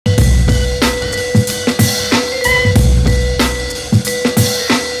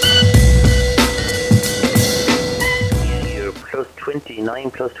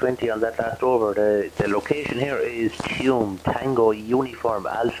29 plus 20 on that last over. The location here is Tuam Tango Uniform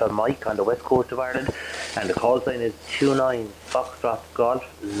Alpha Mike on the west coast of Ireland, and the call sign is 29 Foxtrot Golf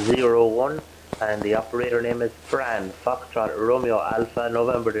 01, and the operator name is Fran, Foxtrot Romeo Alpha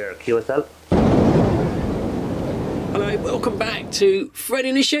November there, QSL. Hello, welcome back to Fred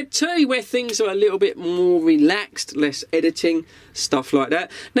in the Shed 2, where things are a little bit more relaxed, less editing, stuff like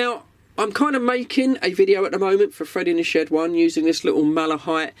that. Now, I'm kind of making a video at the moment for Fred in the Shed 1 using this little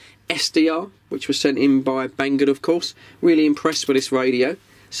Malachite SDR, which was sent in by Banggood, of course. Really impressed with this radio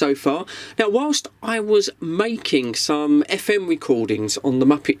so far. Now, whilst I was making some FM recordings on the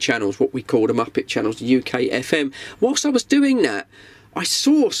Muppet channels, what we call the Muppet channels, the UK FM, whilst I was doing that, I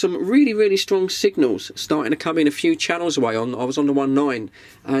saw some really strong signals starting to come in a few channels away. I was on the 19,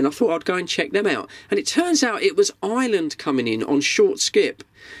 and I thought I'd go and check them out. And it turns out it was Ireland coming in on short skip.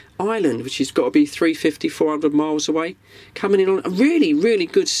 Ireland, which has got to be 350, 400 miles away, coming in on really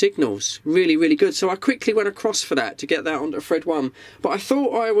good signals. Really good. So I quickly went across for that to get that onto Fred 1. But I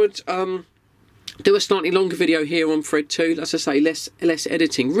thought I would do a slightly longer video here on Fred 2, as I say, less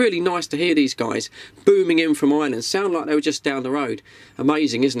editing. Really nice to hear these guys booming in from Ireland. Sound like they were just down the road.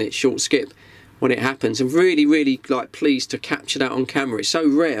 Amazing, isn't it? Short skip when it happens, and really like pleased to capture that on camera. It's so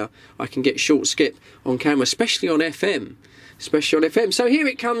rare I can get short skip on camera, especially on FM. So here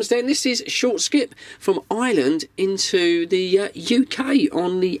it comes then. This is short skip from Ireland into the UK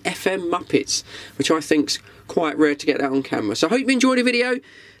on the FM Muppets, which I think's quite rare to get that on camera. So I hope you enjoyed the video.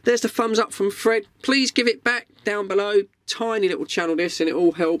 There's the thumbs up from Fred. Please give it back down below. Tiny little channel this, and it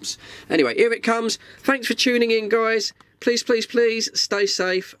all helps. Anyway, here it comes. Thanks for tuning in, guys. Please stay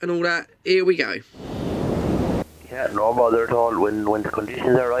safe and all that. Here we go. Yeah, no bother at all. When the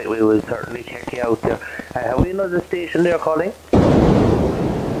conditions are right, we will certainly check you out there. Have we another station there calling?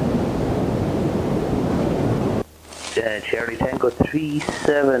 Charlie Tango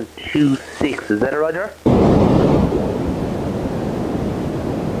 3726. Is that a Roger?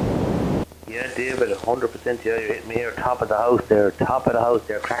 Yeah, David, 100%. Yeah, you're hitting me here, top of the house there,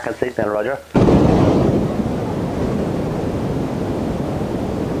 cracking signal, Roger.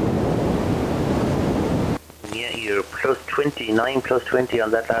 Yeah, you're plus 29 plus 20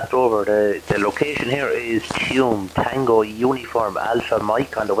 on that last over. The location here is Tuam Tango Uniform Alpha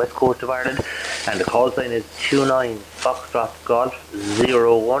Mike on the west coast of Ireland, and the call sign is 29 Foxtrot Golf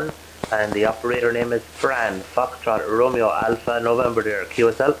 01, and the operator name is Fran, Foxtrot Romeo Alpha November there,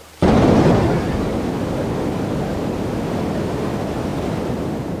 QSL.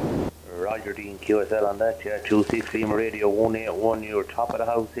 Roger Dean, QSL on that, yeah, 26 Lima Radio 181, you're top of the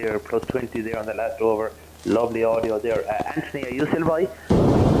house here, plus 20 there on the last over. Lovely audio there. Anthony, are you still by?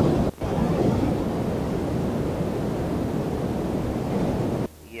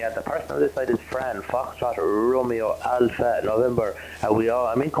 Yeah, the person on this side is Fran, Foxtrot Romeo Alpha November.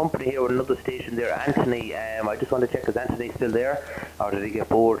 I'm in company here with another station there, Anthony. I just want to check, is Anthony still there, or did he get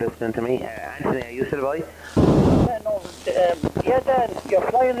bored listening to me? Anthony, are you still by? Yeah, Dan, you're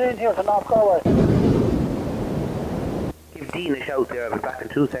flying in here to North Galway. Give Dean a shout there. I'll be back in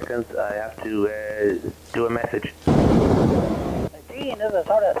 2 seconds. I have to do a message. Dean, is it?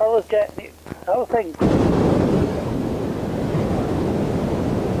 How's things?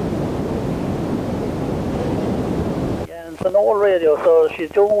 Yeah, it's an old radio, so she's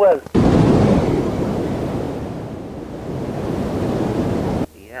doing well.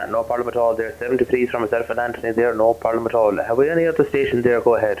 Yeah, no problem at all there. 70 please from myself and Anthony there, no problem at all. Have we any other station there?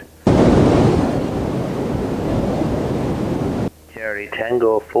 Go ahead. Charlie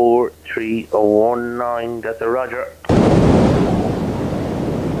Tango 4319, that's a Roger.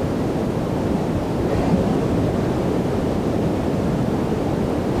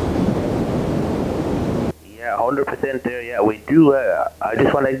 Yeah, 100% there, yeah, we do, I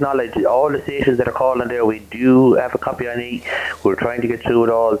just want to acknowledge all the stations that are calling there, we do have a copy on E. We're trying to get through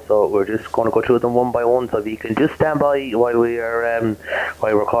it all, so we're just going to go through them one by one, so if you can just stand by while we're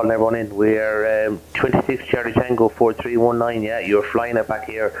calling everyone in. We're 26 Charlie Tango 4319, yeah, you're flying it back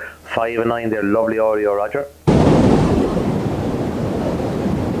here, 5 and 9 there, lovely audio, Roger.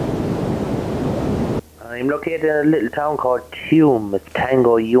 I'm located in a little town called Tuam. It's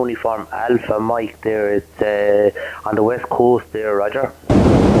Tango Uniform Alpha Mike there. It's on the west coast there, Roger.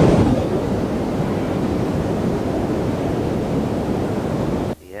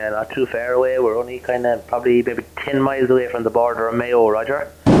 Yeah, not too far away. We're only kind of probably maybe 10 miles away from the border of Mayo, Roger.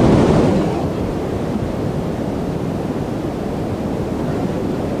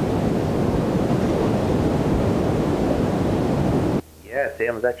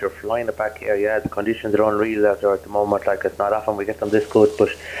 same as that. You're flying it back here. Yeah, the conditions are unreal out there at the moment. Like, it's not often we get them this good, but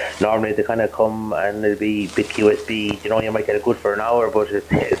normally they kind of come and it'll be bit QSB. You know, you might get it good for an hour, but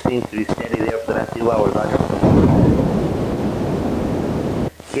it seems to be steady there for the last 2 hours, Roger.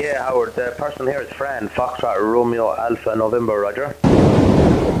 Yeah, Howard, the person here is Fran, Foxtrot Romeo Alpha November, Roger.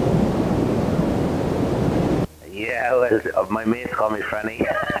 Yeah, well, my mates call me Franny.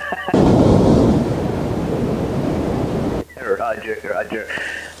 Roger.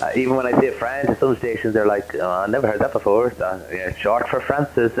 Even when I say Fran to some stations, they're like, oh, I never heard that before. So, yeah, it's short for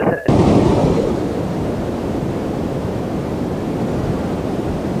Francis.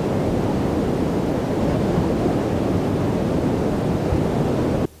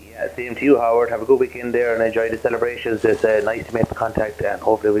 Same to you, Howard. Have a good weekend there and enjoy the celebrations. It's nice to make the contact and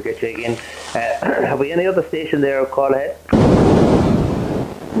hopefully we'll get you again. Have we any other station there? Call ahead.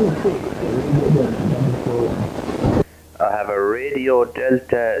 I have a Radio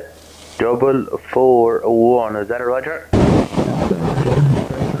Delta 441. Is that a Roger?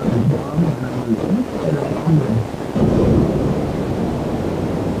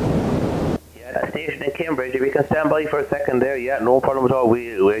 Station in Cambridge, if you can stand by for a second there, yeah, no problem at all.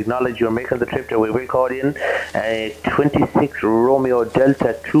 We acknowledge you're making the trip there. We will call in 26 Romeo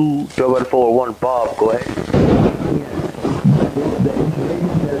Delta 2441. Bob, go ahead.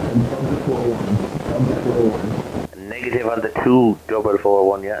 Negative on the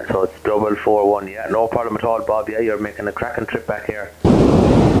 2441, yeah, so it's 441, yeah, no problem at all, Bob. Yeah, you're making a cracking trip back here.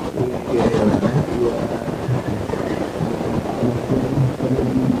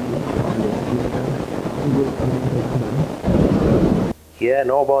 Yeah,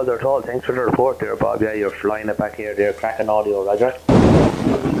 no bother at all. Thanks for the report there, Bob. Yeah, you're flying it back here there. Cracking audio, Roger.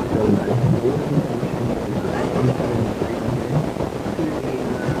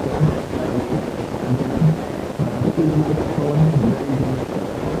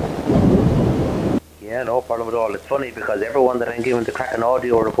 Yeah, no problem at all. It's funny because everyone that I'm giving the cracking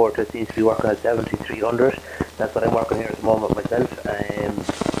audio report to seems to be working at 7300. That's what I'm working here at the moment myself.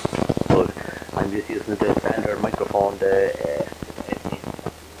 But I'm just using the standard microphone, the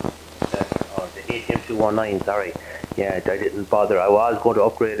HM219, sorry. Yeah, I didn't bother. I was going to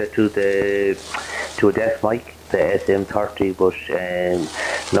upgrade it to a desk mic, the SM30, but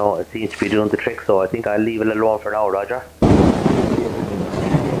no, it seems to be doing the trick, so I think I'll leave it alone for now, Roger.